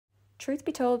Truth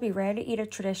be told, we rarely eat a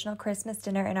traditional Christmas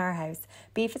dinner in our house.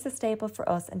 Beef is a staple for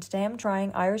us, and today I'm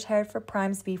trying Irish Hereford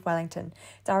Prime's beef Wellington.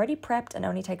 It's already prepped and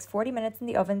only takes 40 minutes in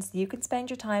the oven, so you can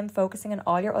spend your time focusing on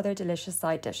all your other delicious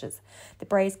side dishes. The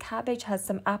braised cabbage has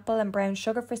some apple and brown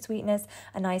sugar for sweetness,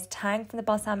 a nice tang from the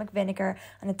balsamic vinegar,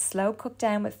 and it's slow cooked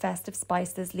down with festive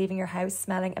spices, leaving your house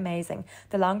smelling amazing.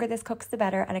 The longer this cooks, the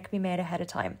better, and it can be made ahead of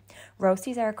time.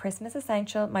 Roasties are a Christmas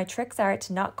essential. My tricks are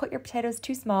to not cut your potatoes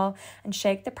too small and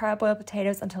shake the parboiled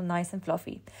potatoes until nice and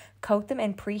fluffy. Coat them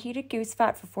in preheated goose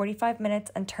fat for 45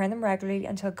 minutes and turn them regularly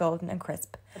until golden and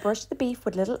crisp. I brushed the beef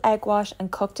with little egg wash and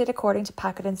cooked it according to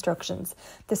packet instructions.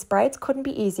 The sprouts couldn't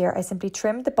be easier. I simply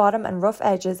trimmed the bottom and rough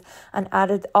edges and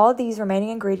added all these remaining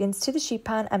ingredients to the sheet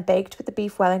pan and baked with the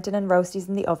beef Wellington and roasties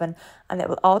in the oven, and it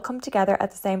will all come together at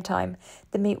the same time.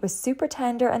 The meat was super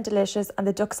tender and delicious, and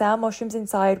the duxelle mushrooms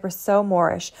inside were so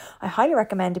Moorish. I highly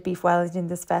recommend a beef Wellington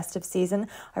this festive season.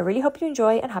 I really hope you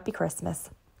enjoy, and happy Christmas.